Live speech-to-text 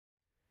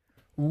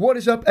What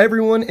is up,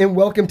 everyone, and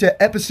welcome to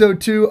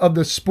episode 2 of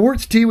the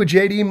Sports Tea with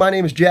JD. My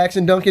name is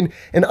Jackson Duncan,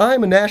 and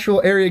I'm a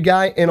Nashville area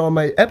guy, and on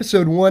my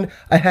episode 1,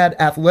 I had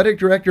athletic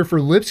director for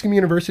Lipscomb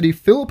University,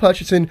 Philip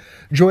Hutchison,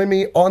 join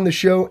me on the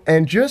show,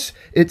 and just,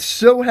 it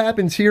so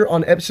happens here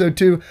on episode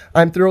 2,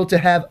 I'm thrilled to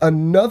have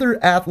another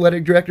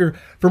athletic director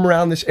from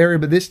around this area,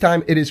 but this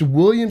time it is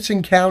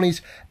Williamson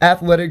County's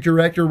athletic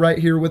director right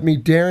here with me.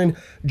 Darrin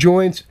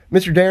joins.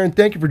 Mr. Darrin,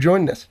 thank you for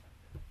joining us.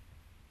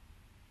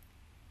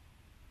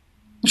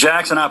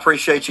 Jackson, I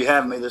appreciate you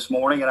having me this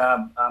morning, and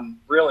I'm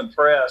real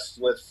impressed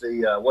with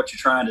the what you're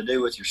trying to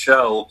do with your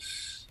show.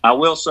 I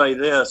will say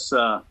this: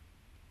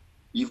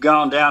 you've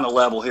gone down a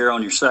level here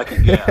on your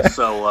second guest.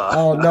 So,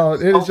 oh no,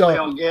 it is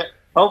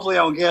hopefully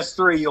on guest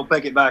 3 you'll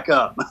pick it back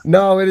up.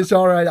 No, it is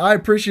all right. I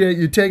appreciate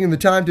you taking the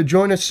time to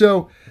join us.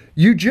 So,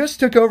 you just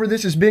took over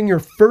this as being your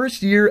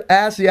first year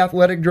as the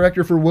athletic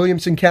director for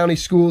Williamson County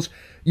Schools.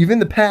 You've in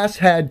the past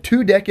had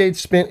 2 decades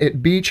spent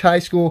at Beech High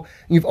School.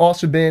 You've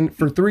also been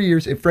for 3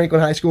 years at Franklin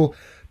High School.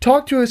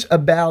 Talk to us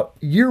about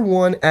year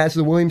 1 as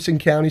the Williamson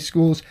County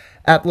Schools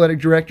athletic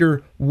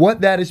director, what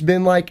that has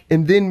been like,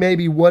 and then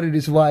maybe what it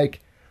is like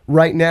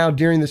right now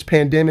during this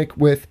pandemic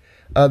with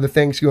the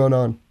things going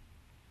on.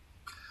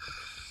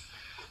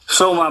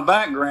 So my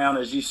background,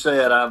 as you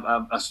said,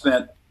 I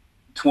spent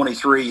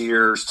 23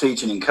 years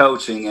teaching and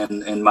coaching,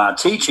 and my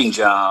teaching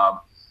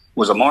job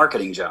was a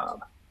marketing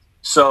job.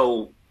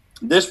 So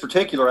this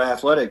particular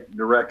athletic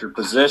director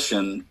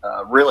position,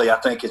 really, I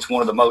think it's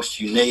one of the most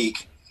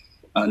unique,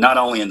 not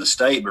only in the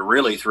state, but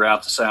really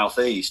throughout the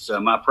Southeast.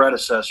 My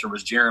predecessor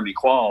was Jeremy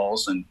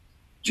Qualls, and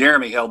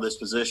Jeremy held this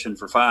position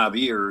for 5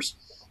 years,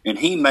 and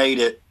he made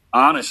it,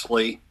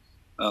 honestly,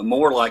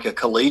 more like a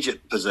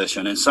collegiate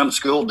position. In some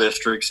school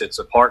districts, it's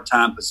a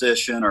part-time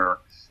position, or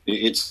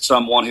it's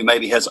someone who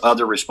maybe has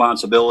other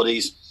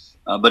responsibilities.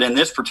 But in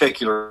this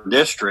particular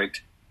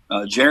district,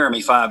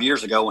 Jeremy, 5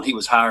 years ago, when he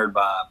was hired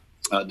by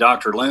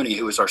Dr. Looney,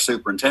 who was our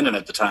superintendent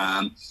at the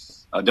time,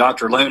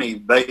 Dr. Looney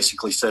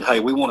basically said, hey,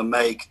 we want to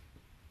make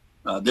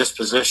this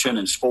position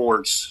in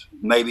sports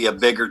maybe a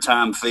bigger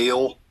time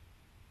feel.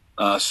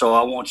 So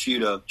I want you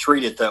to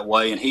treat it that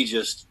way. And he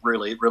just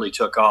really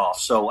took off.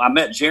 So I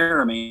met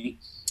Jeremy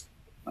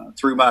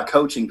through my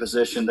coaching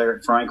position there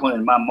at Franklin,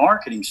 and my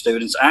marketing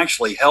students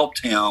actually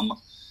helped him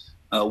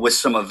with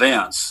some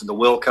events. The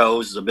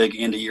Wilco's is a big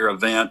end-of-year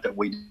event that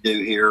we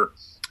do here.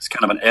 It's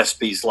kind of an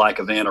ESPYs-like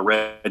event, a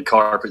red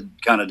carpet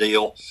kind of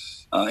deal.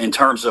 In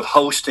terms of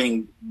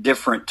hosting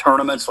different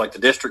tournaments, like the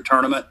district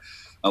tournament,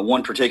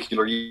 one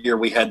particular year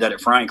we had that at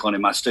Franklin,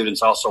 and my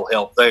students also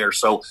helped there.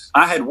 So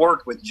I had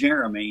worked with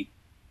Jeremy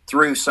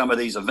through some of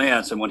these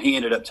events, and when he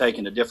ended up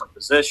taking a different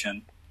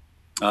position,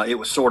 it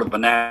was sort of a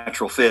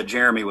natural fit.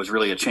 Jeremy was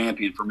really a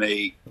champion for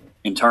me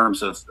in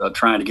terms of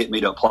trying to get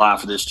me to apply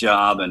for this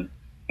job and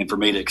for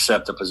me to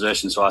accept the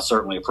position. So I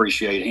certainly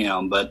appreciate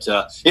him. But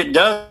it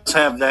does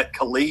have that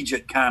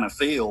collegiate kind of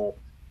feel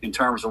in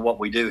terms of what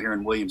we do here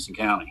in Williamson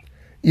County.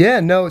 Yeah,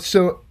 no.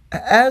 So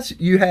as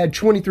you had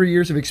 23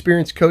 years of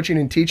experience coaching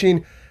and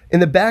teaching, in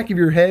the back of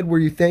your head, were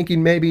you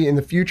thinking maybe in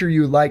the future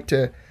you would like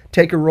to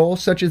take a role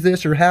such as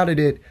this, or how did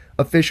it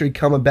officially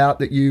come about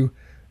that you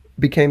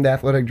became the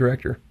athletic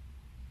director?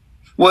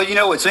 Well, you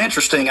know, it's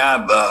interesting.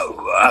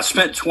 I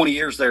spent 20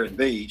 years there at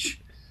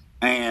Beech,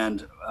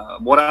 and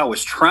what I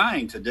was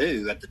trying to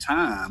do at the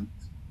time,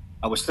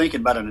 I was thinking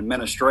about an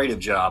administrative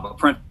job, a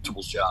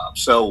principal's job.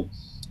 So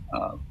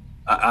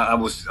I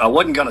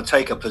wasn't going to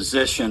take a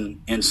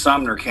position in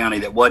Sumner County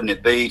that wasn't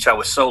at Beech. I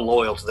was so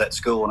loyal to that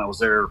school, and I was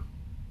there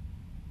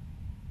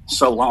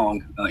so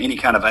long. Any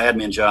kind of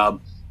admin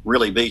job,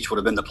 really, Beech would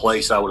have been the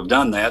place I would have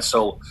done that.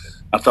 So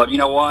I thought, you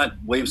know what,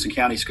 Williamson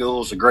County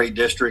Schools is a great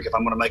district. If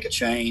I'm going to make a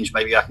change,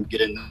 maybe I can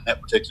get in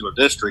that particular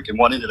district. And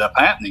what ended up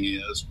happening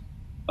is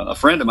a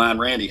friend of mine,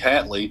 Randy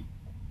Hatley,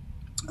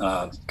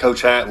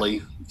 Coach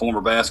Hatley,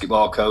 former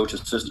basketball coach,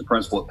 assistant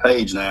principal at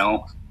Page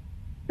now,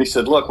 he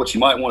said, look, what you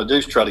might want to do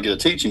is try to get a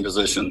teaching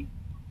position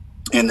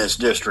in this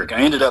district.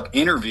 I ended up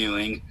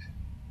interviewing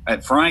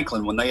at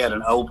Franklin when they had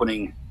an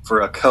opening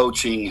for a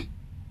coaching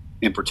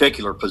in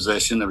particular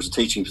position. There was a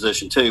teaching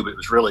position too, but it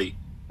was really,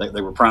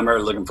 they were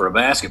primarily looking for a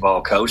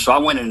basketball coach. So I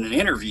went in and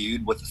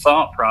interviewed with the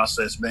thought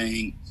process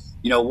being,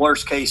 you know,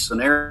 worst case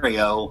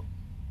scenario,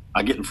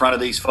 I get in front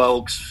of these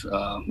folks.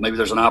 Maybe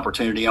there's an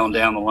opportunity on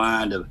down the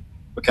line to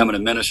become an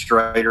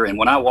administrator. And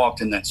when I walked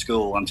in that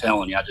school, I'm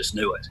telling you, I just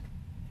knew it.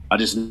 I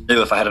just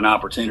knew if I had an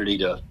opportunity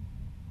to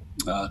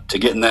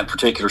get in that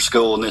particular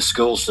school, in this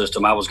school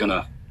system, I was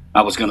gonna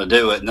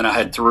do it. And then I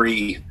had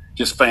 3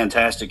 just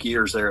fantastic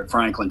years there at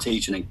Franklin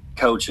teaching and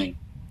coaching.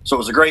 So it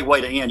was a great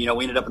way to end. You know,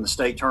 we ended up in the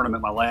state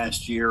tournament my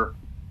last year,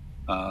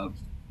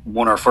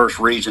 won our first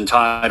region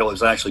title. It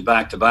was actually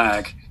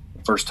back-to-back,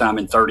 first time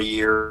in 30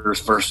 years,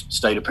 first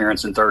state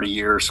appearance in 30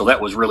 years. So that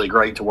was really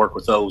great to work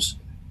with those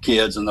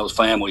kids and those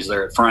families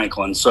there at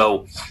Franklin.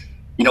 So,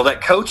 you know,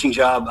 that coaching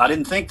job, I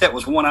didn't think that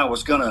was one I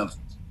was going to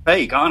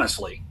take,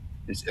 honestly.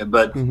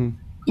 But, you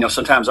know,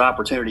 sometimes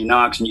opportunity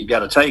knocks and you've got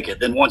to take it.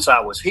 Then once I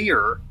was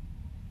here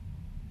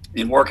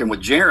and working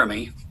with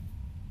Jeremy,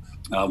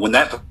 when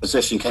that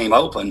position came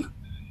open,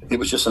 it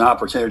was just an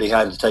opportunity I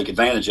had to take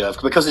advantage of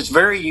because it's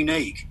very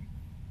unique.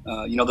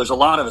 There's a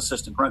lot of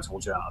assistant principal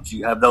jobs.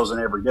 You have those in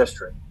every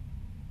district.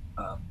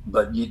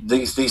 But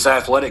these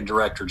athletic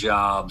director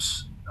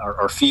jobs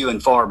are few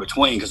and far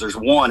between because there's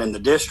one in the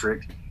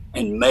district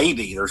and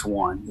maybe there's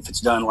one if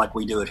it's done like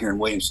we do it here in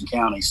Williamson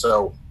County.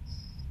 So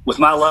with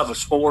my love of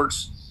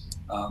sports,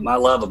 my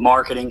love of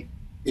marketing,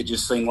 it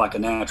just seemed like a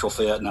natural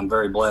fit, and I'm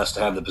very blessed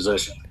to have the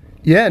position.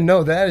 Yeah,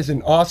 no, that is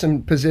an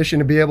awesome position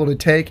to be able to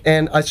take.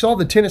 And I saw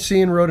the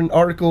Tennessean wrote an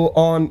article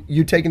on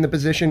you taking the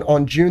position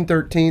on June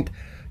 13th,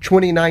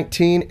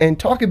 2019. And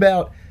talk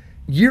about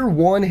year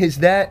one. Has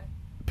that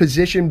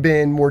position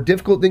been more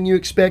difficult than you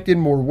expected,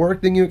 more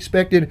work than you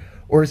expected,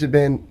 or has it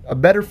been a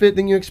better fit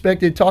than you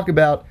expected? Talk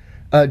about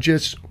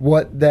just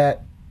what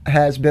that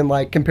has been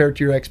like compared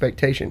to your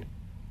expectation.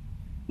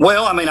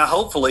 Well, I mean,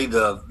 hopefully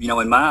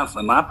in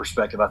my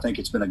perspective, I think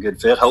it's been a good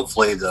fit.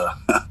 Hopefully the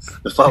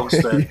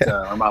folks that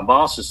are my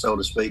bosses, so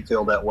to speak,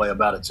 feel that way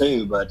about it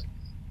too. But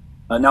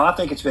no, I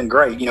think it's been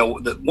great.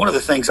 One of the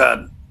things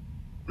I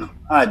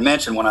had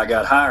mentioned when I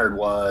got hired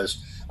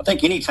was I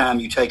think anytime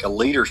you take a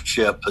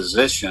leadership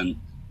position,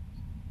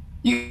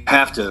 you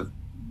have to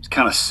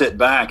kind of sit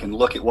back and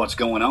look at what's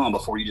going on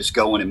before you just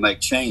go in and make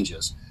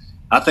changes.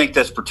 I think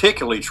that's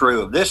particularly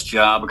true of this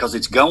job because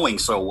it's going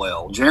so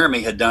well.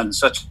 Jeremy had done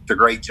such a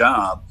great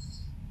job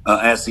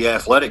as the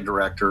athletic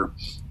director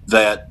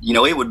that,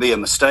 it would be a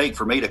mistake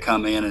for me to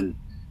come in and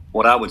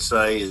what I would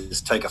say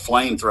is take a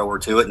flamethrower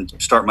to it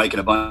and start making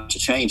a bunch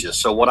of changes.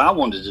 So what I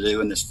wanted to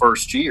do in this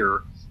first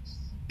year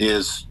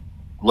is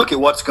look at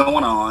what's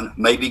going on,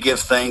 maybe give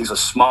things a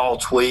small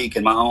tweak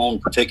and my own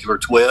particular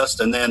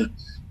twist. And then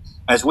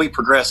as we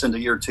progress into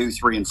year 2,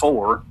 3, and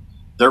 4,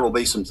 there will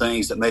be some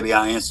things that maybe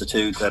I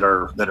institute that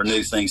are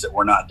new things that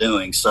we're not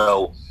doing.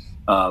 So,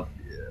 to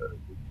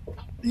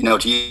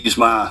use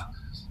my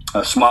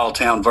small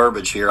town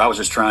verbiage here, I was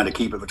just trying to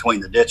keep it between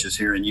the ditches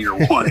here in year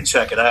 1 and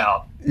check it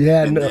out.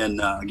 Yeah. And then,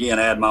 again,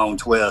 add my own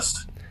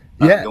twist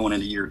going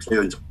into year 2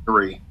 and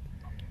 3.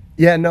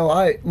 Yeah, no,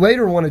 I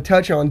later want to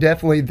touch on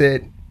definitely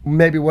that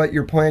maybe what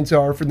your plans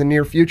are for the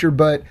near future,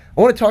 but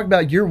I want to talk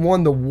about year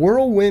 1, the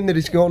whirlwind that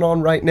is going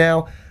on right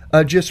now.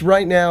 Just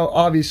right now,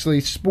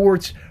 obviously,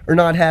 sports are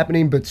not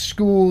happening, but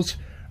schools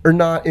are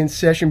not in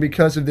session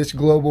because of this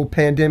global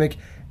pandemic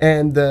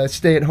and the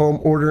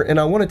stay-at-home order.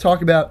 And I want to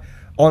talk about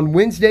on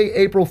Wednesday,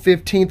 April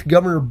 15th,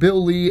 Governor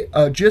Bill Lee,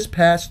 just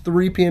past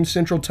 3 p.m.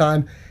 Central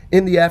Time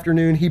in the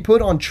afternoon, he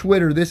put on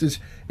Twitter, this is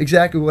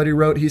exactly what he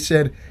wrote. He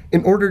said,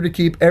 "In order to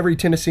keep every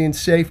Tennessean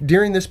safe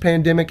during this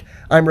pandemic,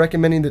 I'm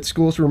recommending that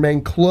schools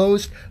remain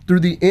closed through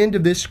the end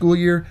of this school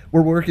year.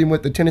 We're working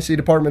with the Tennessee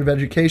Department of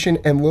Education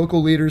and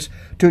local leaders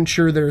to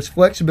ensure there is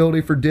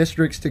flexibility for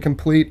districts to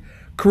complete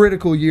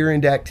critical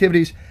year-end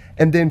activities."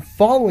 And then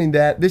following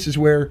that, this is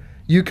where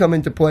you come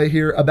into play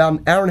here. About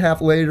an hour and a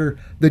half later,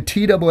 the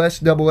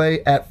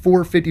TSSAA at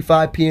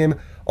 4:55 p.m.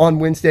 on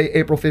Wednesday,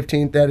 April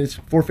 15th, that is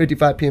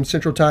 4:55 p.m.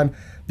 Central Time,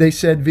 they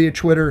said via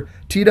Twitter,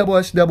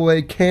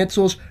 TSSAA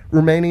cancels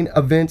remaining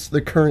events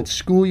the current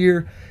school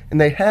year. And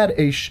they had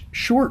a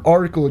short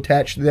article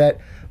attached to that,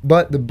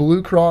 but the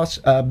Blue Cross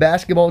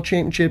basketball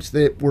championships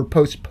that were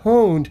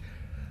postponed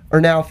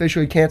are now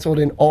officially canceled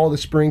in all the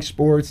spring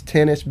sports,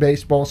 tennis,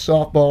 baseball,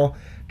 softball,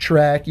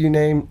 track, you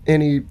name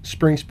any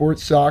spring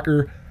sports,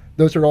 soccer,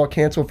 those are all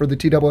canceled for the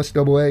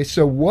TSSAA.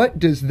 So what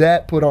does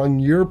that put on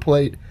your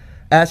plate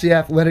as the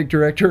athletic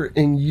director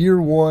in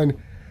year 1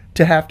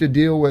 to have to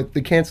deal with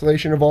the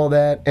cancellation of all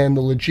that and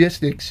the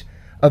logistics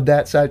of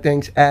that side of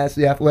things as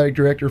the athletic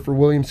director for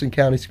Williamson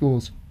County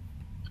Schools?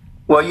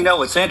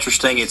 Well, it's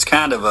interesting. It's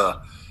kind of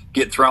a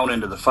get thrown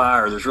into the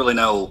fire. There's really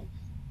no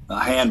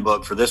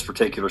handbook for this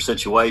particular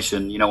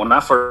situation. When I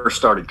first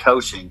started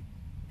coaching,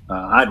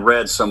 I'd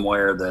read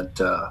somewhere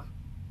that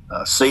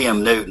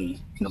C.M. Newton,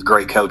 the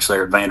great coach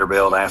there at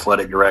Vanderbilt,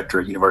 athletic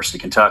director at University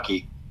of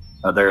Kentucky,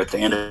 there at the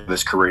end of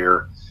his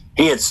career,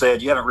 he had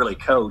said, "You haven't really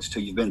coached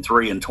till you've been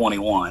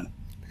 3-21."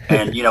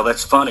 And,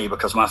 that's funny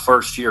because my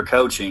first year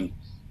coaching,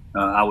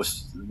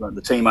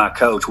 the team I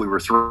coached, we were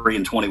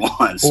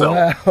 3-21. So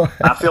wow.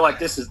 I feel like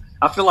this is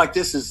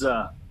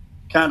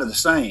kind of the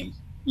same.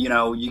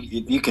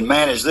 You can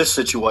manage this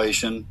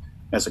situation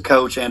as a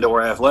coach and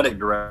or athletic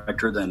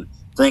director, then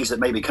things that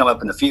maybe come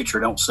up in the future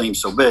don't seem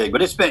so big.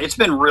 But it's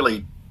been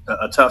really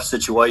a tough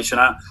situation.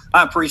 I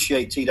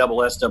appreciate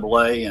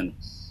TSSAA and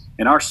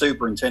our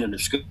superintendent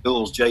of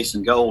schools,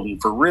 Jason Golden,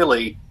 for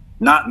really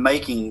not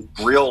making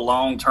real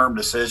long-term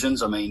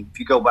decisions. I mean, if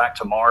you go back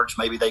to March,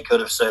 maybe they could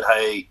have said,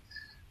 "Hey,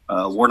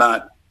 we're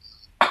not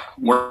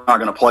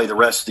going to play the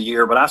rest of the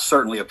year." But I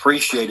certainly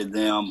appreciated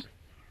them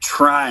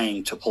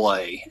trying to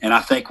play. And I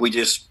think we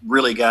just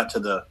really got to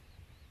the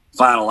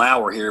final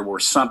hour here where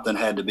something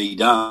had to be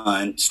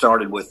done.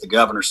 Started with the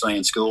governor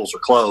saying schools are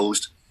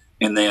closed,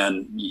 and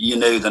then you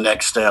knew the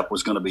next step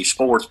was going to be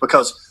sports.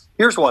 Because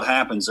here's what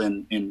happens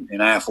in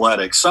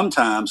athletics.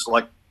 Sometimes,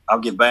 like I'll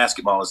give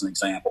basketball as an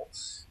example,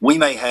 we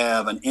may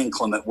have an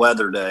inclement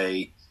weather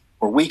day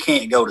where we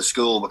can't go to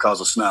school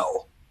because of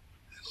snow.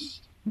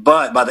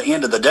 But by the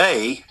end of the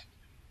day,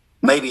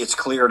 maybe it's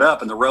cleared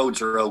up and the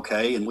roads are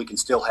okay and we can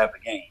still have the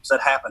games.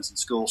 That happens in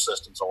school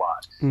systems a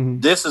lot.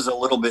 This is a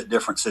little bit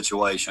different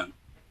situation.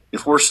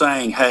 If we're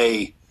saying,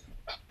 hey,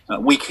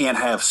 we can't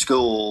have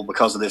school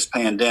because of this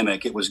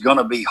pandemic, it was going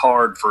to be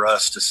hard for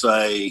us to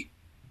say,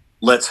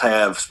 let's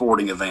have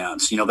sporting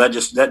events. That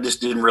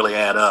just didn't really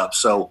add up.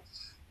 So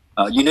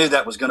you knew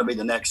that was going to be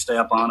the next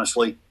step,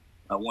 honestly,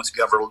 once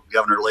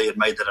Governor Lee had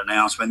made that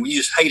announcement. We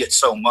just hate it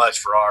so much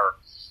for our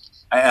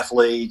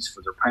athletes,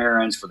 for their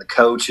parents, for the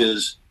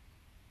coaches,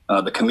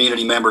 the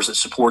community members that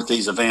support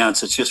these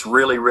events. It's just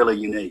really, really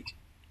unique.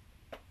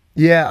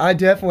 Yeah,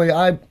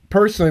 I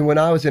personally, when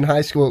I was in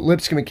high school at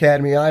Lipscomb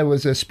Academy, I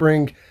was a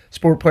spring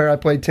sport player. I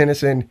played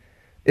tennis, and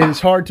it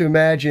is hard to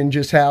imagine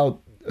just how,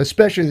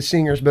 especially the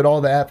seniors, but all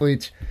the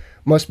athletes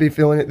must be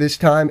feeling it this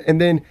time. And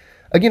then,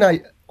 again,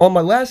 I on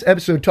my last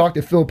episode talked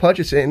to Phil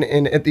Putchison,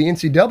 and at the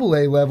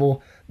NCAA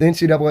level, the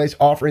NCAA is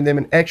offering them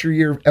an extra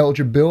year of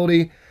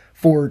eligibility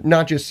for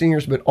not just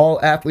seniors, but all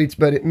athletes.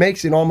 But it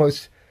makes it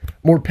almost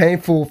more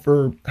painful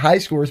for high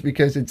schoolers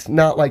because it's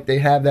not like they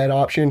have that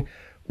option.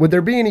 Would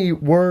there be any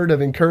word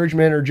of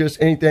encouragement or just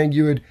anything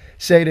you would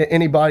say to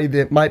anybody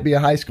that might be a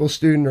high school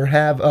student or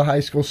have a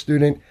high school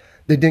student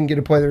that didn't get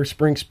to play their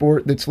spring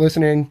sport that's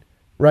listening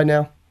right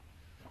now?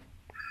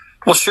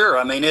 Well, sure.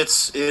 I mean,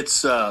 it's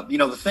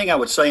the thing I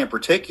would say in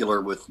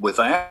particular with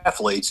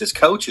athletes as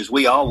coaches,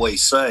 we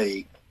always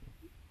say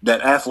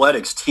that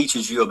athletics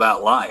teaches you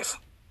about life.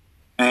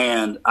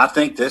 And I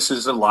think this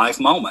is a life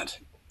moment.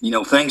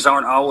 Things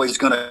aren't always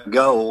going to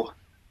go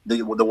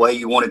the way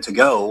you want it to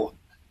go.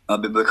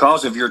 But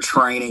because of your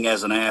training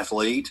as an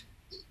athlete,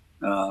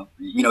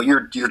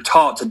 you're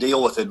taught to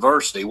deal with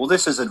adversity. Well,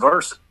 this is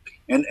adversity.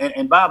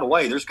 And by the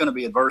way, there's going to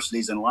be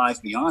adversities in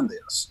life beyond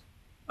this.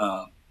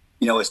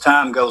 As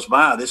time goes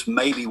by, this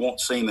maybe won't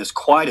seem as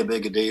quite a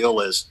big a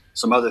deal as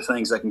some other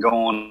things that can go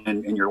on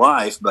in your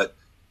life. But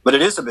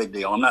it is a big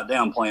deal. I'm not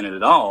downplaying it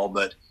at all,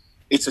 but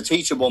it's a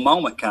teachable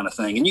moment kind of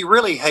thing. And you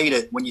really hate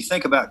it when you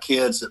think about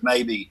kids that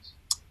maybe,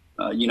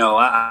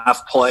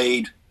 I've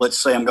played, let's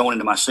say I'm going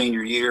into my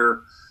senior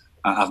year.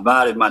 I've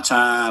bided my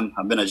time.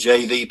 I've been a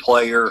JV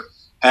player,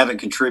 haven't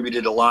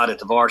contributed a lot at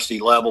the varsity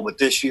level, but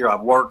this year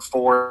I've worked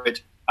for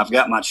it. I've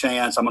got my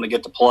chance. I'm going to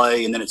get to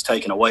play, and then it's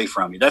taken away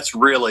from you. That's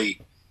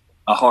really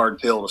a hard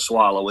pill to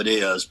swallow. It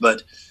is,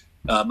 but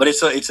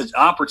it's an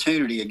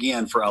opportunity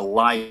again for a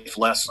life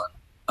lesson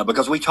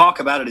because we talk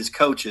about it as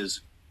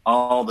coaches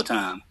all the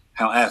time,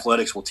 how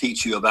athletics will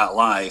teach you about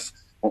life.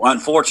 Well,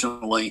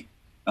 unfortunately,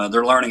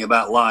 they're learning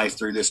about life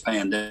through this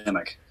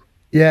pandemic.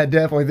 Yeah,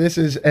 definitely. This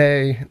is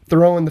a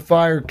throw in the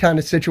fire kind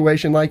of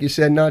situation, like you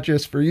said, not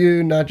just for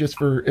you, not just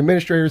for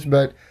administrators,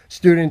 but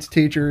students,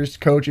 teachers,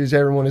 coaches,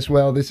 everyone as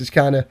well. This is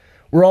kind of,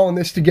 we're all in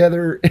this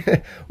together,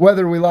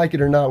 whether we like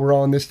it or not, we're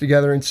all in this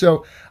together. And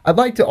so I'd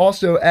like to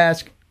also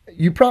ask,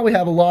 you probably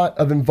have a lot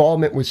of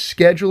involvement with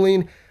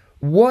scheduling.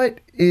 What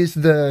is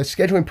the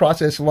scheduling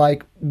process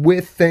like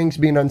with things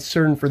being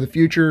uncertain for the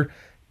future?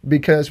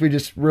 Because we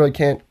just really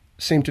can't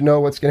seem to know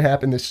what's going to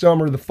happen this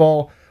summer, the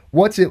fall.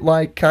 What's it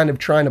like kind of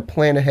trying to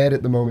plan ahead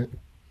at the moment?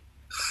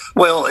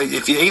 Well,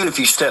 even if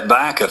you step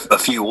back a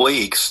few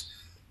weeks,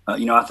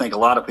 I think a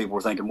lot of people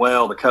were thinking,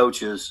 well, the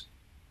coaches,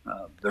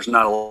 there's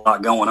not a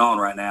lot going on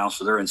right now,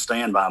 so they're in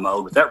standby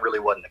mode. But that really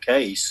wasn't the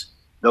case.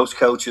 Those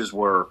coaches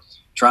were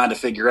trying to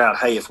figure out,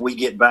 hey, if we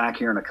get back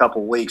here in a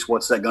couple of weeks,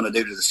 what's that going to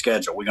do to the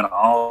schedule? We're going to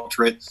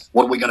alter it.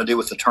 What are we going to do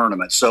with the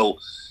tournament? So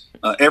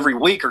every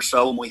week or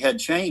so, when we had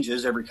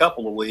changes every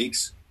couple of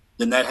weeks,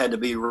 then that had to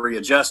be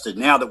readjusted.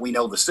 Now that we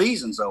know the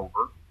season's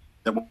over,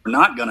 that we're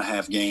not going to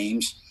have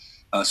games,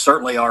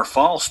 certainly our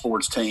fall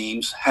sports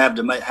teams have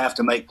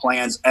to make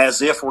plans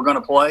as if we're going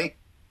to play.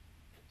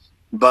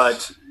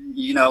 But,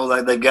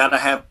 they've got to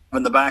have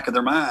in the back of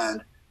their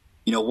mind,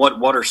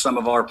 what are some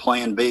of our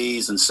plan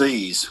Bs and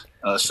Cs,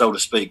 so to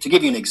speak. To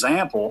give you an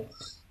example,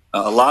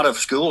 a lot of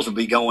schools will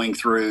be going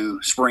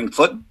through spring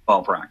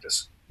football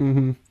practice.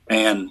 Mm-hmm.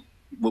 And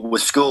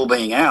with school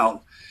being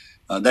out,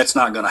 that's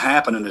not going to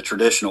happen in a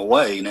traditional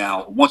way.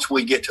 Now, once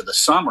we get to the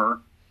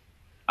summer,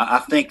 I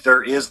think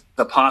there is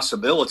the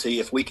possibility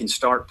if we can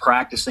start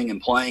practicing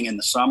and playing in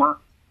the summer,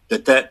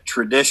 that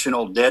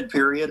traditional dead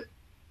period,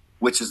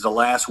 which is the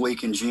last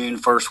week in June,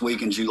 first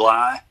week in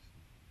July,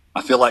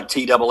 I feel like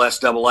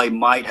TSSAA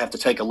might have to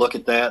take a look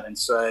at that and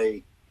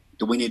say,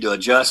 do we need to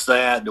adjust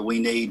that? Do we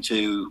need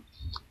to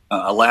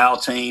allow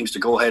teams to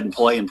go ahead and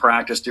play and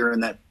practice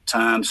during that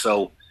time?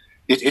 So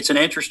it's an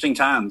interesting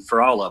time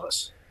for all of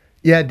us.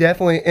 Yeah,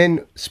 definitely.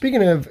 And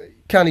speaking of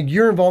kind of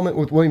your involvement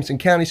with Williamson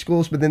County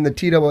schools, but then the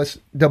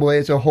TSSAA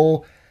as a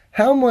whole,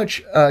 how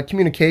much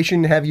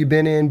communication have you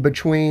been in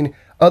between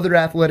other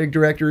athletic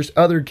directors,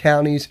 other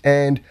counties,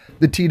 and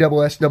the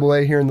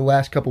TSSAA here in the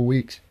last couple of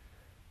weeks?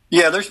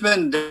 Yeah, there's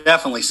been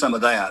definitely some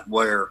of that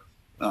where,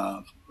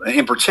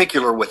 in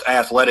particular with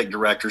athletic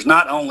directors,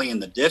 not only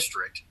in the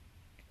district,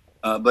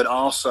 but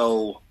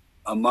also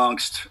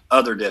amongst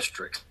other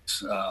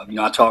districts.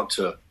 I talked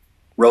to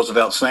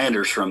Roosevelt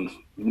Sanders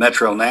from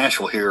Metro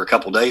Nashville here a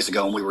couple of days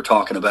ago, and we were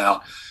talking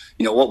about,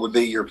 what would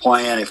be your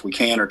plan if we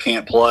can or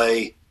can't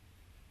play?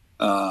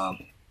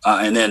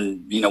 And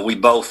then, we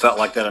both felt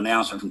like that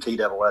announcement from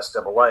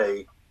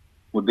TSSAA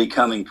would be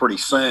coming pretty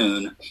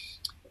soon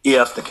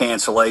if the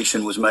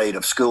cancellation was made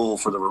of school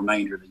for the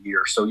remainder of the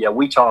year. So, yeah,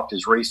 we talked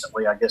as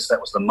recently, I guess that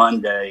was the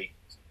Monday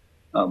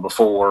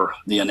before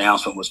the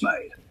announcement was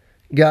made.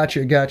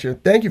 Gotcha.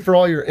 Thank you for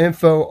all your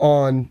info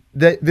on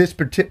this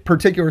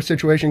particular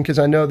situation, because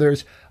I know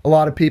there's a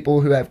lot of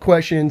people who have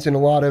questions and a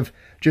lot of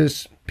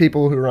just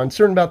people who are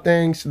uncertain about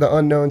things, the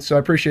unknowns. So I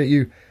appreciate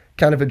you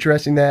kind of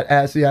addressing that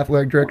as the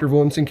athletic director of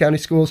Williamson County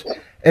Schools.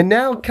 And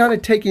now kind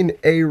of taking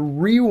a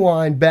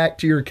rewind back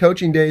to your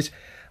coaching days,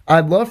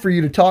 I'd love for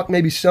you to talk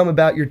maybe some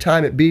about your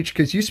time at Beech,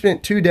 because you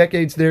spent 2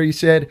 decades there. You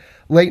said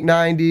late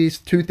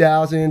 90s,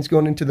 2000s,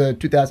 going into the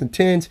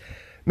 2010s.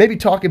 Maybe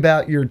talk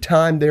about your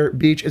time there at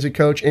Beech as a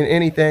coach and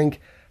anything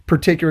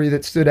particularly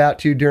that stood out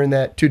to you during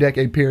that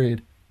 2-decade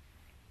period.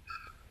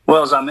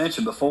 Well, as I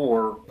mentioned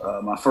before,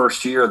 my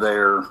first year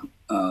there,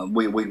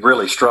 we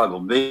really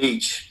struggled.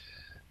 Beech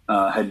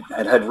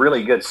had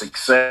really good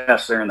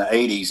success there in the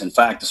 80s. In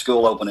fact, the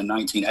school opened in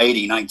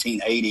 1980.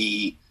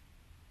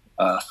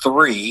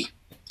 1983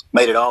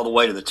 made it all the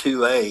way to the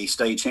 2A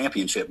state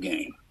championship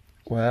game.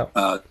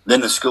 Wow.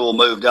 Then the school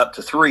moved up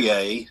to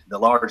 3A, the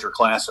larger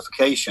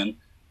classification.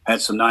 Had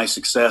some nice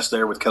success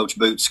there with Coach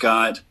Boot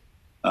Scott,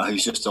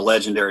 who's just a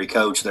legendary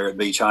coach there at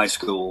Beech High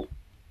School.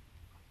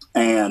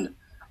 And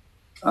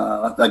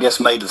I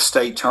guess made the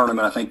state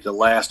tournament. I think the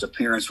last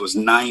appearance was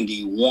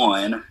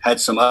 91.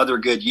 Had some other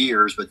good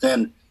years, but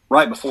then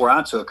right before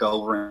I took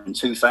over in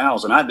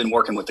 2000, I'd been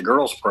working with the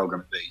girls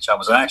program at Beech. I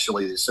was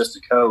actually the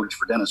assistant coach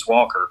for Dennis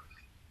Walker,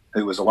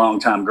 who was a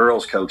longtime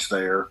girls coach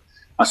there.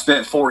 I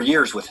spent 4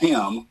 years with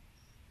him,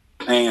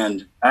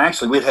 and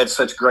actually we'd had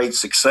such great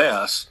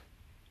success.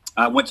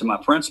 I went to my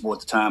principal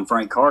at the time,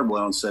 Frank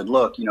Cardwell, and said,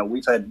 look,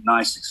 we've had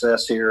nice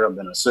success here. I've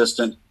been an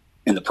assistant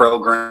in the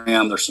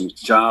program. There's some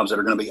jobs that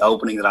are going to be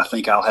opening that I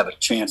think I'll have a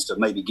chance to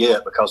maybe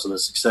get because of the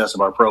success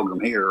of our program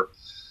here.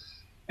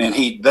 And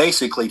he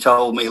basically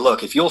told me,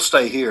 look, if you'll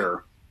stay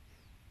here,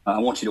 I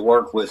want you to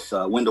work with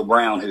Wendell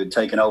Brown, who had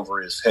taken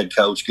over as head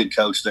coach, good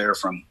coach there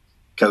from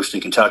coached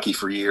in Kentucky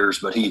for years,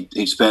 but he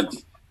spent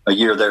a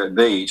year there at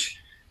Beech.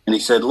 And he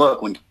said,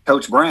 look, when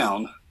Coach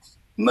Brown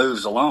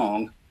moves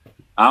along,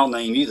 I'll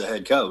name you the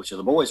head coach of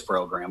the boys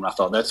program. And I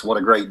thought, that's what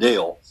a great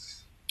deal.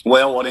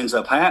 Well, what ends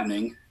up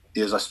happening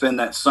is I spend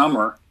that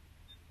summer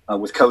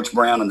with Coach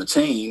Brown and the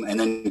team. And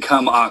then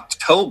come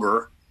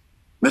October,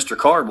 Mr.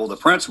 Cardwell, the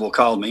principal,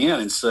 called me in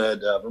and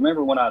said,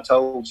 remember when I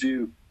told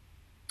you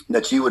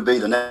that you would be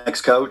the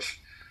next coach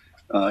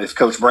if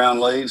Coach Brown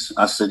leaves?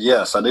 I said,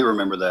 yes, I do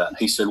remember that.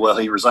 He said, well,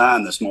 he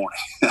resigned this morning.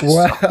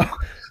 Wow. So,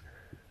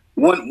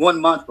 one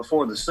month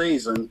before the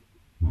season,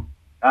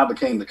 I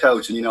became the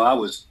coach. And, I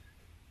was,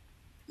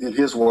 in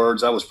his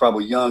words, I was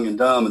probably young and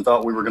dumb and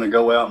thought we were going to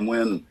go out and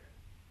win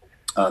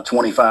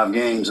 25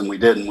 games, and we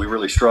didn't. We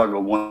really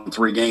struggled, won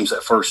 3 games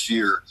that first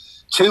year.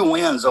 2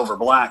 wins over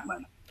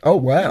Blackman. Oh,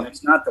 wow. And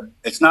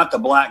it's not the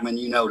Blackman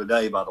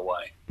today, by the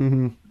way.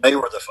 Mm-hmm. They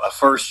were a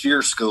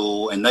first-year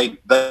school, and they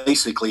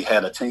basically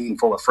had a team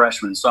full of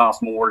freshmen and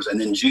sophomores and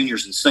then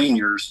juniors and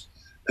seniors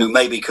who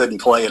maybe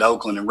couldn't play at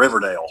Oakland and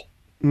Riverdale.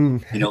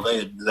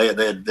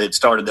 Mm. They'd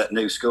started that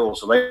new school,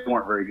 so they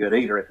weren't very good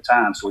either at the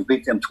time. So we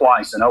beat them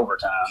twice in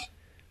overtime,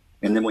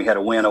 and then we had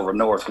a win over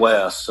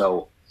Northwest.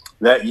 So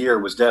that year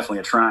was definitely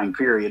a trying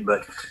period.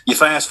 But you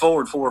fast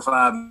forward 4 or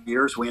 5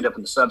 years, we end up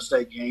in the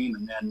sub-state game,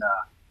 and then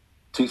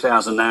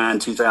 2009,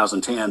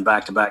 2010,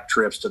 back-to-back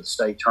trips to the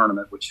state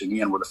tournament, which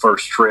again were the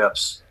first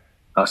trips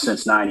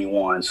since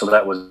 '91. So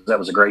that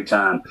was a great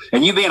time.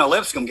 And you being a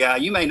Lipscomb guy,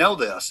 you may know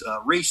this.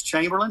 Reese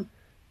Chamberlain.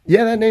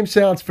 Yeah, that name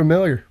sounds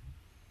familiar.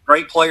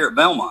 Great player at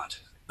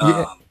Belmont.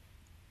 Yeah.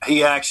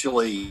 He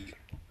actually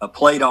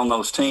played on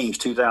those teams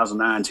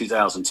 2009,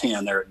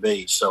 2010 there at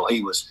Beech. So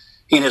he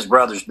and his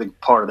brother's a big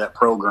part of that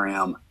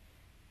program.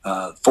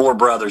 4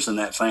 brothers in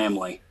that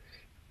family.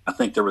 I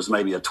think there was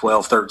maybe a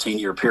 12,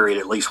 13-year period.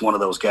 At least one of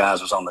those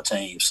guys was on the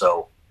team.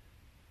 So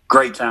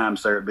great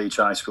times there at Beech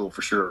High School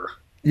for sure.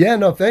 Yeah,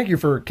 no, thank you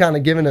for kind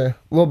of giving a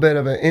little bit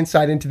of an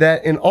insight into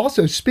that. And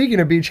also,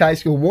 speaking of Beech High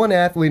School, one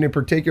athlete in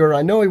particular,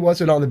 I know he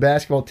wasn't on the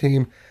basketball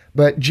team,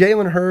 but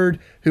Jalen Hurd,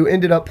 who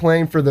ended up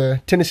playing for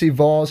the Tennessee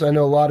Vols. I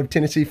know a lot of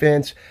Tennessee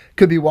fans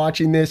could be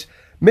watching this.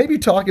 Maybe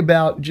talk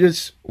about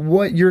just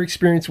what your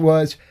experience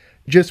was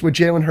just with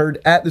Jalen Hurd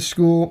at the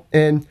school.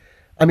 And,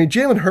 I mean,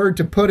 Jalen Hurd,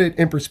 to put it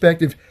in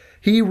perspective,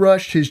 he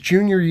rushed his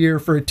junior year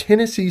for a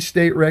Tennessee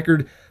state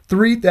record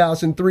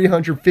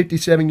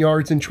 3,357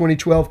 yards in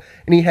 2012,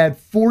 and he had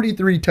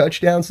 43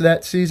 touchdowns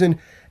that season.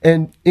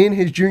 And in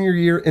his junior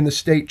year in the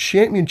state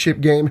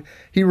championship game,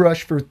 he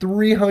rushed for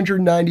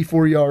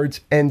 394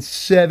 yards and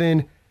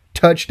 7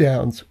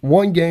 touchdowns.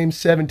 1 game,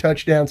 7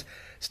 touchdowns,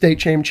 state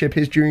championship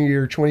his junior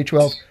year,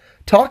 2012.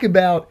 Talk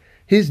about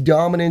his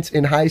dominance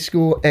in high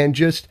school and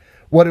just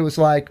what it was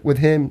like with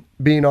him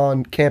being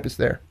on campus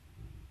there.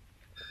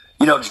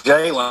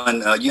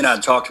 Jalen, you and I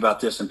talked about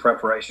this in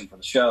preparation for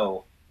the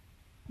show.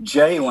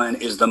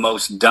 Jalen is the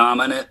most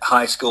dominant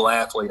high school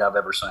athlete I've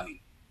ever seen.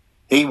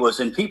 He was,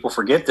 and people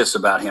forget this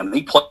about him.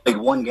 He played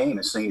one game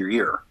his senior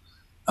year,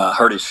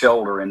 hurt his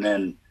shoulder, and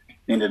then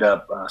ended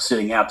up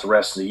sitting out the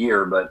rest of the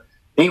year. But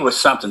he was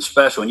something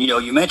special. And,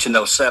 you mentioned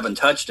those 7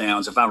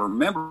 touchdowns. If I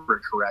remember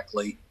it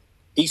correctly,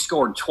 he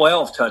scored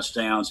 12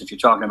 touchdowns if you're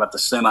talking about the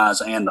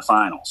semis and the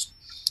finals.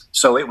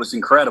 So it was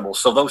incredible.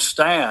 So those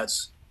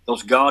stats,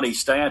 those gaudy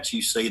stats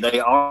you see, they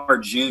are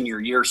junior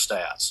year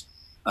stats.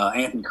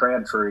 Anthony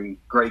Crabtree,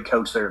 great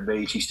coach there at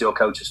Beech. He still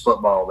coaches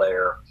football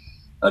there.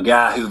 A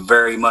guy who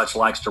very much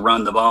likes to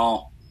run the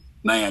ball.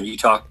 Man, you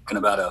talking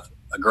about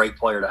a great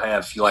player to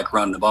have if you like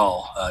running the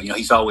ball.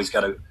 He's always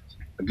got a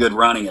good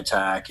running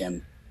attack.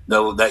 And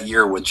though that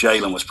year with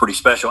Jalen was pretty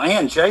special.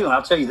 And Jalen,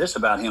 I'll tell you this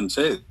about him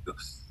too.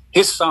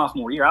 His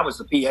sophomore year, I was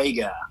the PA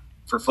guy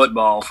for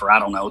football for,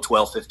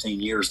 12,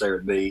 15 years there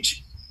at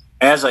Beech.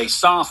 As a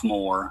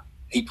sophomore,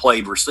 he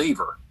played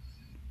receiver.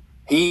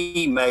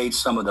 He made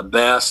some of the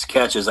best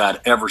catches I'd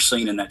ever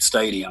seen in that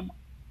stadium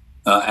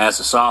as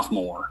a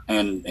sophomore.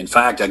 And, in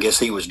fact, I guess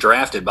he was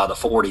drafted by the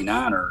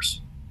 49ers,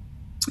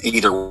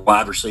 either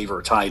wide receiver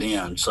or tight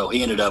end. So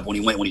he ended up, when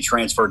he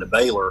transferred to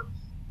Baylor,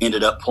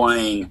 ended up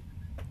playing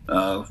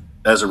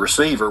as a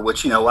receiver,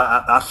 which,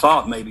 I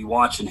thought maybe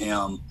watching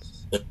him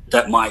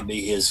that might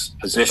be his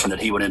position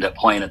that he would end up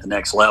playing at the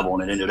next level,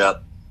 and it ended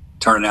up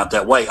turning out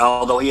that way.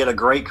 Although he had a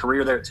great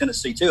career there at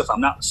Tennessee too, if I'm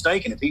not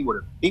mistaken. If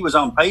he was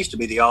on pace to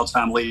be the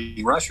all-time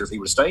leading rusher if he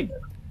would have stayed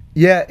there.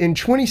 Yeah, in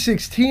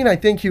 2016, I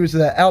think he was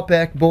the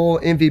Outback Bowl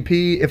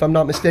MVP, if I'm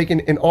not mistaken,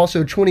 and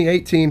also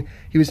 2018,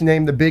 he was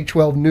named the Big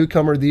 12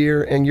 Newcomer of the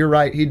Year. And you're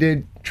right, he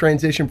did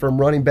transition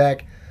from running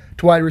back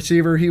to wide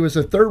receiver. He was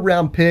a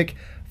third-round pick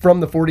from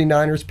the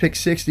 49ers, pick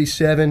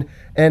 67,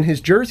 and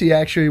his jersey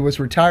actually was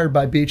retired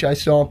by Beech, I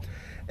saw.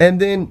 And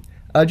then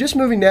just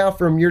moving now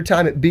from your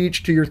time at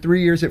Beech to your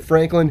 3 years at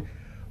Franklin,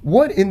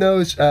 what in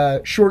those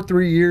short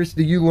 3 years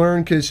did you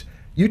learn? Because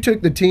you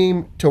took the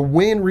team to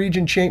win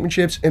region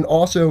championships and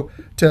also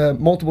to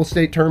multiple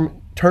state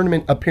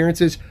tournament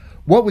appearances.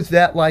 What was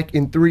that like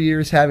in 3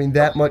 years, having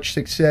that much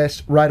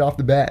success right off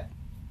the bat?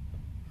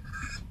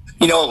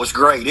 It was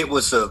great. It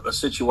was a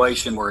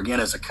situation where, again,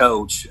 as a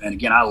coach, and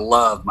again, I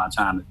loved my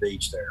time at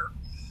Beech there.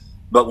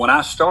 But when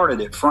I started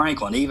at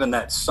Franklin, even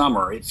that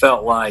summer, it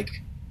felt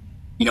like,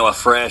 a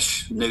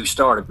fresh new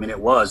start. I mean, it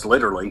was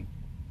literally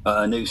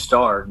a new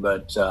start,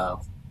 but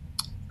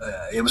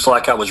it was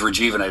like I was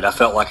rejuvenated. I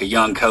felt like a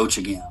young coach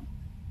again.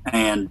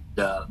 And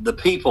the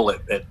people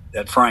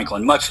at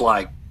Franklin, much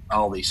like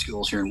all these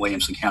schools here in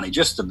Williamson County,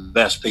 just the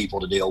best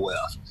people to deal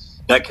with.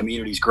 That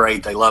community's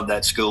great. They love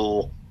that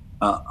school.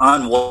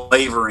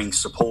 Unwavering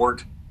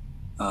support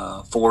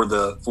for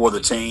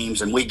the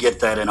teams, and we get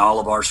that in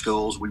all of our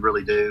schools. We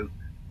really do.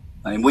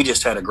 And we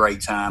just had a great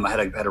time. I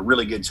had a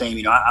really good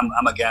team.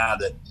 I'm a guy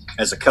that,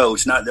 as a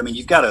coach,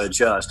 you've got to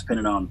adjust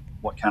depending on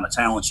what kind of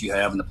talents you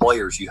have and the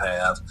players you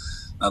have.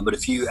 But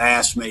if you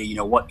ask me,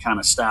 what kind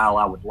of style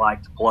I would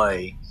like to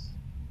play,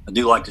 I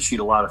do like to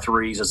shoot a lot of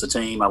threes as a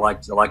team. I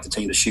like the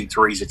team to shoot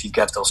threes if you've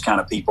got those kind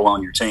of people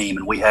on your team,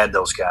 and we had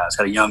those guys.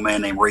 Had a young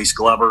man named Reese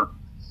Glover.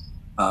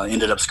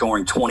 Ended up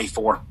scoring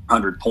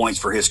 2,400 points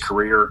for his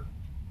career.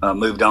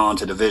 Moved on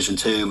to Division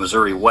II,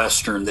 Missouri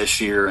Western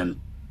this year, and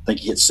I think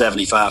he hit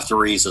 75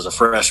 threes as a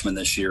freshman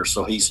this year.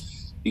 So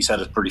he's had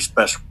a pretty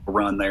special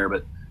run there.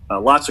 But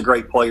lots of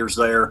great players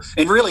there.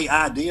 And really,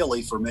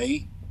 ideally for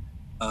me,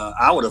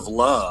 I would have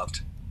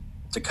loved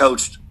to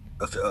coach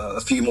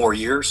a few more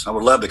years. I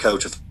would love to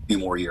coach a few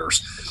more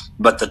years.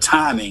 But the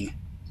timing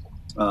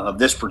of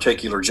this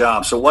particular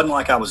job. So it wasn't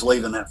like I was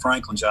leaving that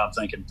Franklin job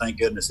thinking, thank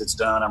goodness it's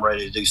done, I'm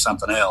ready to do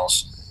something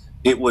else.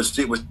 It was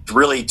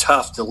really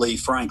tough to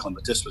leave Franklin,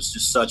 but this was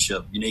just such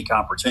a unique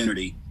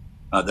opportunity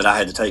that I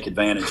had to take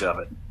advantage of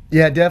it.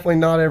 Yeah, definitely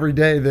not every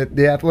day that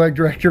the athletic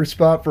director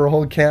spot for a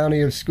whole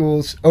county of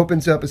schools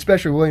opens up,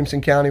 especially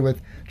Williamson County,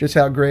 with just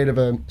how great of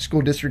a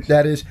school district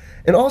that is.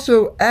 And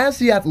also, as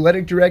the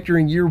athletic director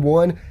in year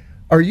one,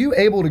 are you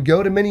able to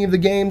go to many of the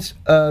games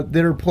that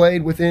are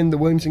played within the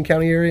Williamson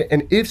County area?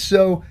 And if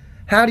so,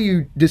 how do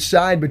you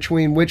decide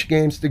between which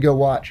games to go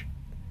watch?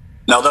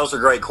 No, those are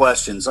great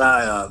questions.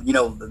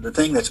 The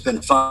thing that's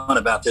been fun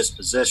about this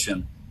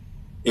position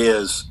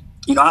is,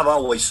 I've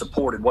always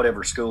supported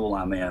whatever school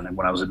I'm in. And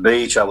when I was at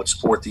Beech, I would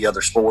support the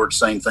other sports,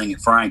 same thing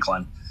at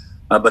Franklin.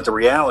 But the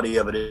reality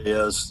of it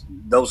is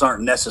those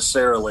aren't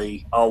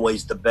necessarily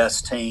always the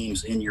best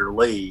teams in your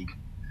league.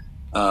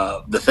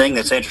 The thing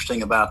that's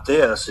interesting about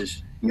this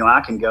is,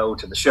 I can go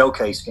to the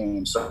showcase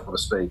games, so to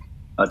speak.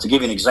 To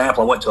give you an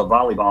example, I went to a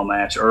volleyball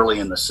match early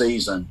in the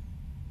season,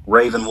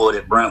 Ravenwood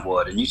at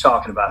Brentwood, and you're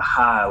talking about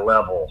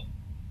high-level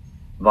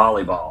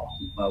volleyball.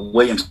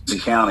 Williamson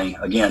County,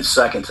 again,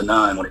 second to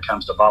none when it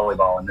comes to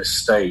volleyball in this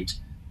state,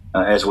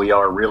 as we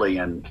are really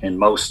in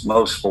most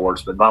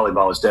sports, but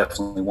volleyball is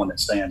definitely one that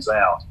stands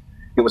out.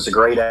 It was a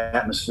great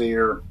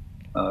atmosphere,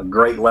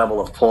 great level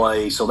of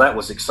play, so that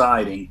was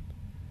exciting.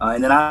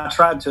 And then I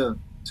tried to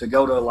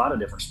go to a lot of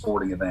different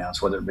sporting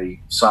events, whether it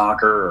be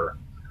soccer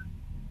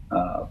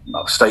or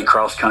a state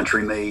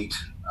cross-country meet.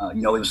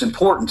 it was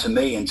important to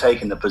me in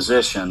taking the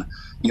position.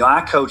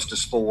 I coached a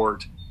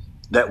sport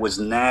that was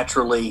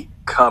naturally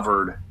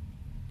covered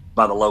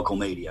by the local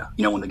media.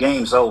 When the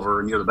game's over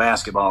and you're the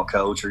basketball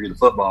coach or you're the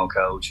football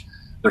coach,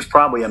 there's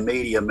probably a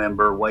media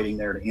member waiting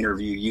there to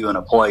interview you and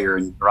a player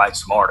and write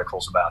some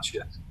articles about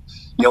you.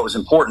 It was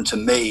important to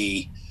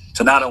me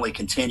to not only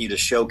continue to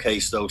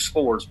showcase those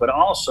sports, but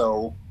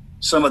also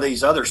some of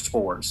these other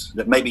sports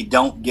that maybe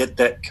don't get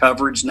that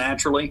coverage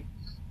naturally.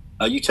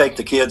 You take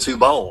the kids who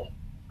bowl.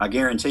 I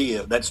guarantee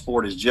you that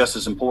sport is just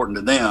as important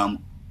to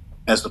them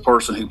as the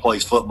person who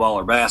plays football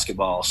or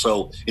basketball.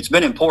 So it's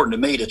been important to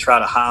me to try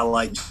to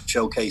highlight and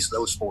showcase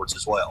those sports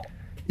as well.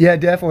 Yeah,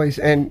 definitely.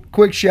 And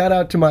quick shout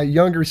out to my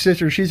younger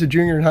sister. She's a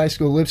junior in high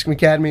school, Lipscomb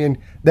Academy, and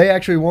they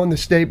actually won the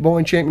state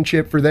bowling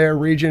championship for their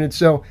region. And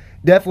so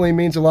definitely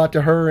means a lot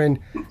to her. And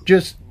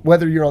just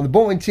whether you're on the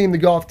bowling team, the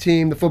golf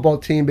team, the football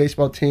team,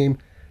 baseball team,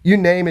 you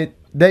name it,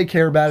 they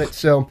care about it.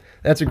 So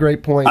that's a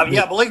great point. I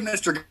believe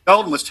Mr.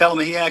 Golden was telling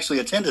me he actually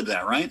attended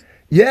that, right?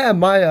 Yeah,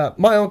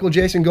 my uncle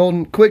Jason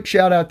Golden, quick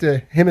shout out to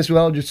him as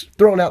well. Just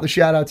throwing out the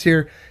shout outs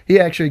here. He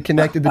actually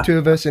connected the two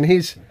of us, and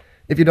he's,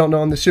 if you don't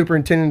know him, the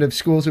superintendent of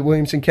schools at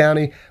Williamson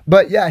County.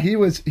 But yeah, he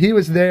was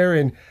there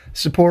and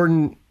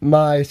supporting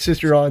my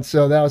sister on,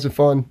 so that was a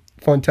fun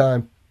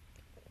time.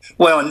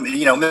 Well, and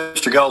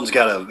Mr. Golden's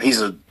got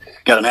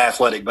an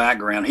athletic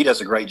background. He does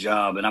a great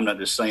job, and I'm not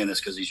just saying this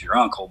because he's your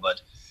uncle,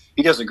 but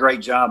he does a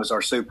great job as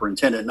our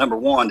superintendent. Number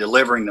one,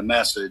 delivering the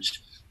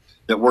message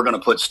that we're going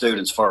to put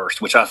students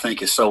first, which I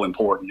think is so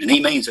important. And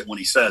he means it when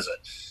he says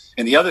it.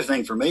 And the other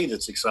thing for me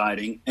that's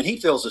exciting, and he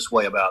feels this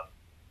way about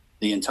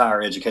the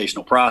entire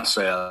educational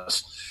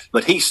process,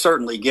 but he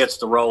certainly gets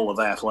the role of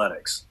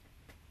athletics.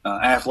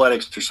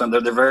 Athletics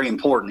they're very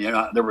important.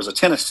 There was a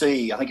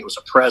Tennessee, I think it was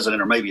a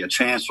president or maybe a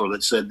chancellor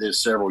that said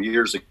this several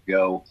years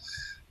ago,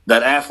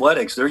 that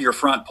athletics, they're your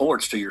front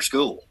porch to your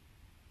school.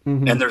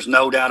 Mm-hmm. And there's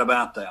no doubt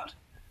about that.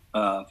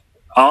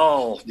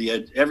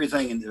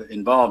 Everything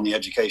involved in the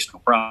educational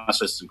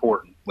process is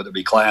important, whether it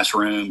be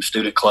classrooms,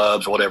 student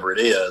clubs, whatever it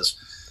is.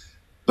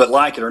 But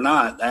like it or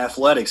not,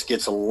 athletics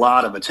gets a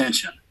lot of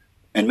attention,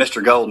 and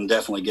Mr. Golden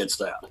definitely gets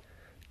that.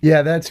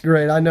 Yeah, that's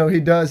great. I know he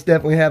does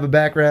definitely have a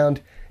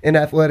background in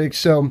athletics,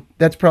 so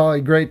that's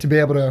probably great to be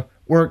able to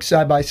work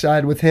side by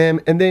side with him.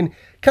 And then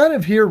kind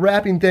of here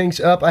wrapping things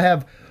up, I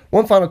have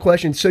one final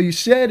question. So you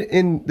said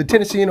in the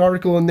Tennessean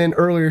article and then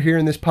earlier here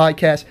in this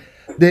podcast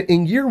that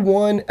in year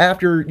one,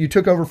 after you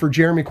took over for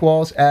Jeremy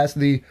Qualls as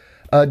the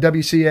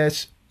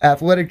WCS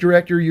athletic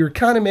director, you're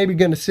kind of maybe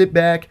going to sit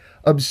back,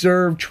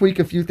 observe, tweak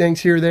a few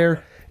things here or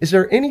there. Is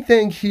there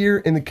anything here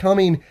in the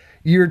coming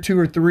year, 2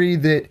 or 3,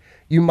 that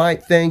you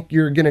might think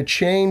you're going to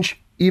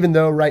change, even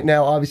though right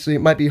now, obviously,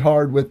 it might be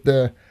hard with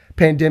the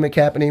pandemic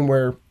happening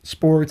where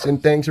sports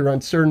and things are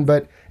uncertain,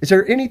 but is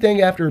there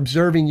anything after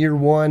observing year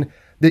one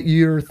that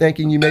you're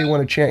thinking you may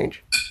want to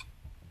change?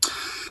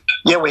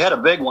 Yeah, we had a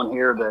big one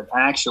here that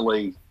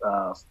actually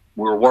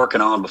we were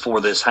working on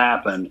before this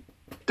happened.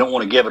 Don't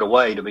want to give it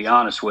away, to be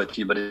honest with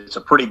you, but it's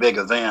a pretty big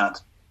event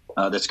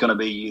that's going to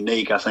be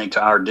unique, I think,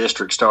 to our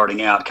district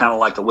starting out, kind of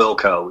like the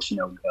Wilcos.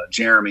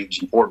 Jeremy, it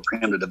was important for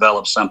him to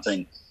develop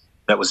something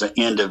that was an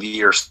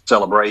end-of-year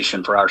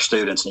celebration for our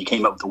students, and he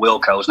came up with the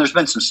Wilcos. And there's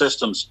been some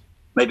systems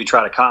maybe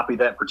try to copy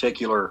that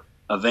particular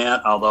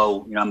event,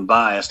 although I'm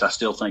biased. I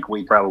still think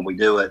we probably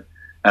do it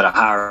at a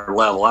higher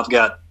level. I've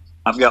got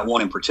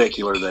one in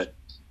particular that,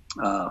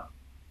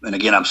 and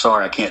again, I'm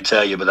sorry I can't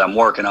tell you, but I'm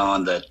working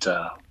on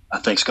that I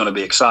think is going to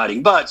be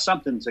exciting. But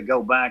something to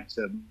go back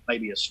to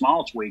maybe a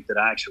small tweak that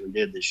I actually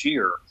did this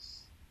year.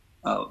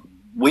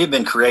 We've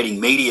been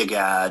creating media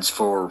guides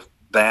for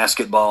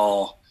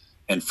basketball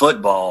and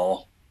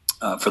football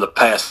for the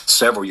past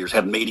several years.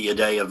 Have media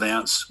day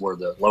events where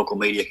the local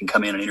media can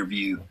come in and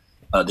interview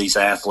these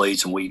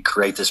athletes, and we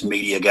create this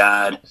media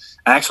guide.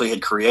 I actually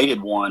had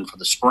created one for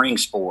the spring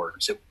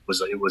sports. It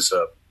was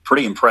a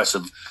pretty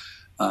impressive,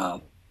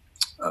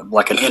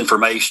 like an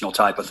informational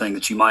type of thing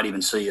that you might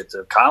even see at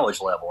the college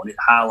level. And it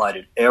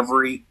highlighted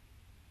every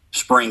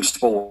spring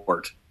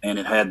sport, and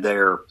it had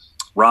their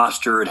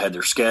roster, it had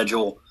their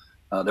schedule.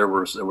 There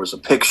was a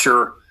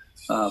picture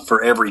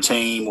for every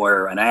team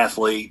where an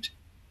athlete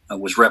who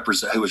was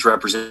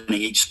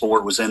representing each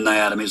sport was in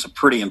that. I mean, it's a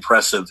pretty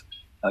impressive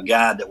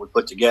guide that we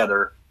put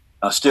together.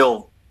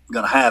 Still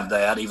going to have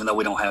that, even though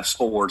we don't have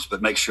sports,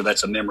 but make sure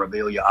that's a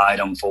memorabilia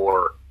item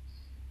for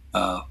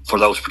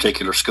those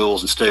particular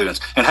schools and students.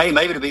 And hey,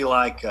 maybe to be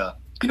like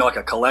like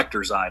a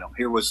collector's item.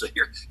 Here's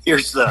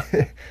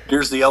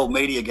the old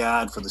media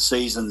guide for the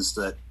seasons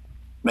that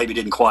maybe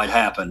didn't quite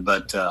happen,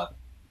 but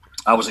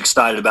I was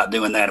excited about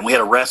doing that. And we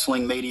had a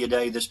wrestling media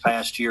day this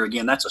past year.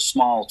 Again, that's a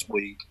small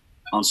tweak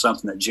on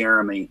something that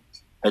Jeremy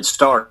had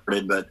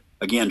started, but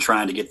again,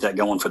 trying to get that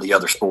going for the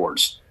other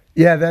sports.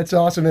 Yeah, that's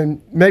awesome.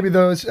 And maybe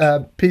those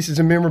pieces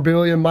of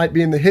memorabilia might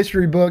be in the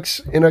history books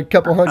in a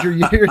couple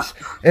hundred years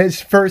as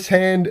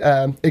firsthand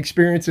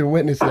experience and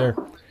witness there.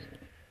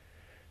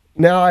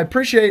 Now, I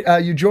appreciate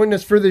you joining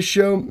us for this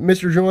show,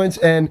 Mr. Joins,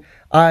 and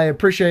I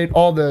appreciate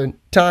all the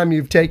time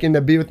you've taken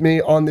to be with me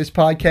on this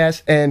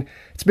podcast. And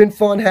it's been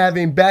fun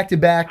having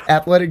back-to-back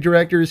athletic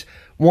directors,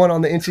 one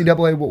on the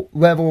NCAA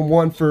level and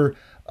one for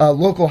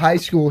local high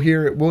school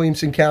here at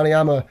Williamson County.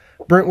 I'm a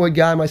Brentwood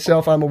guy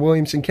myself. I'm a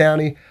Williamson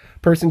County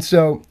person.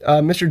 So,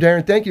 Mr.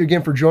 Darrin, thank you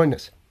again for joining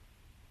us.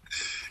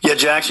 Yeah,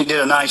 Jax, you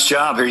did a nice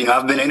job here.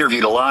 I've been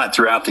interviewed a lot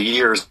throughout the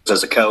years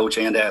as a coach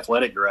and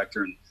athletic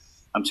director, and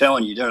I'm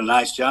telling you, you're doing a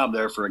nice job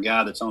there for a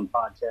guy that's on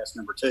podcast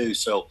number 2.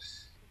 So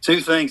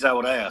 2 things I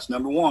would ask.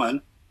 Number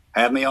 1,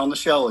 have me on the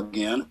show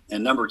again.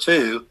 And number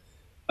 2,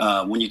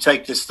 when you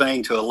take this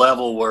thing to a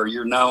level where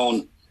you're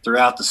known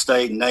throughout the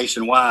state and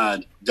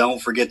nationwide,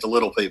 don't forget the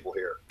little people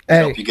here to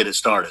help you get it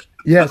started.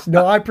 Yes,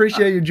 no, I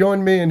appreciate you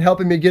joining me and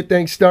helping me get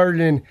things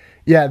started. And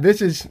yeah, this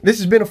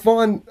has been a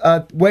fun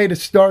way to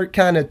start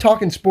kind of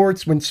talking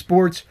sports when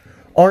sports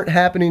aren't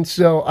happening.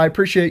 So I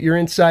appreciate your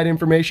inside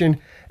information,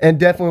 and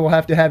definitely we'll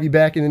have to have you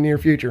back in the near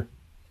future.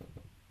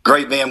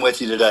 Great being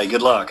with you today.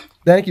 Good luck.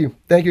 Thank you.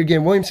 Thank you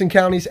again. Williamson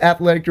County's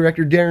Athletic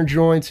Director Darrin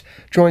joins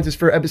us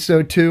for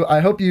episode 2.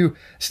 I hope you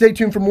stay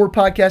tuned for more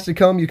podcasts to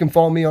come. You can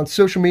follow me on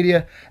social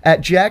media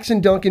at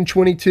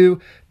JacksonDuncan22.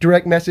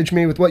 Direct message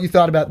me with what you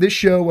thought about this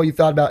show, what you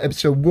thought about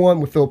episode 1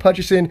 with Philip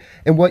Hutchison,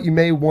 and what you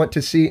may want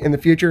to see in the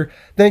future.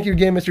 Thank you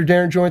again, Mr.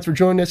 Darrin joins for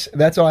joining us.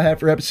 That's all I have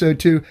for episode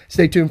 2.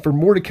 Stay tuned for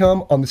more to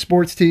come on the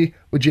Sports Tee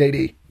with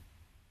JD.